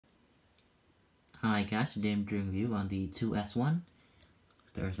Hi guys, today I'm doing a review on the 2S1.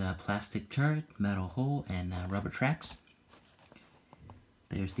 There's a plastic turret, metal hull, and rubber tracks.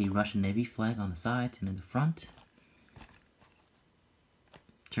 There's the Russian Navy flag on the sides and in the front.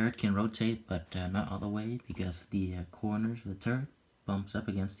 Turret can rotate, but not all the way because the corners of the turret bumps up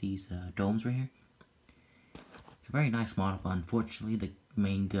against these domes right here. It's a very nice model, but unfortunately the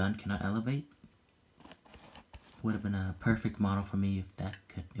main gun cannot elevate. Would have been a perfect model for me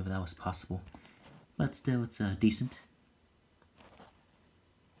if that was possible. But still, it's decent.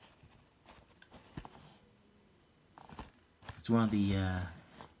 It's one of the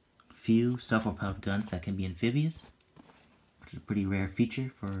few self-propelled guns that can be amphibious, which is a pretty rare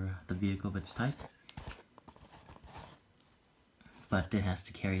feature for the vehicle of its type. But it has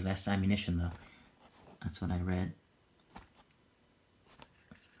to carry less ammunition though. That's what I read.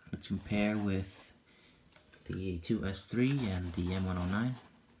 Let's compare with the 2S3 and the M109.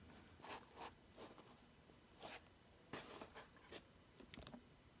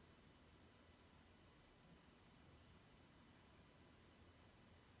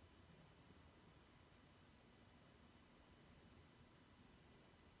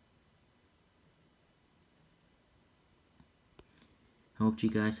 I hope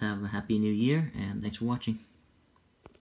you guys have a happy new year, and thanks for watching.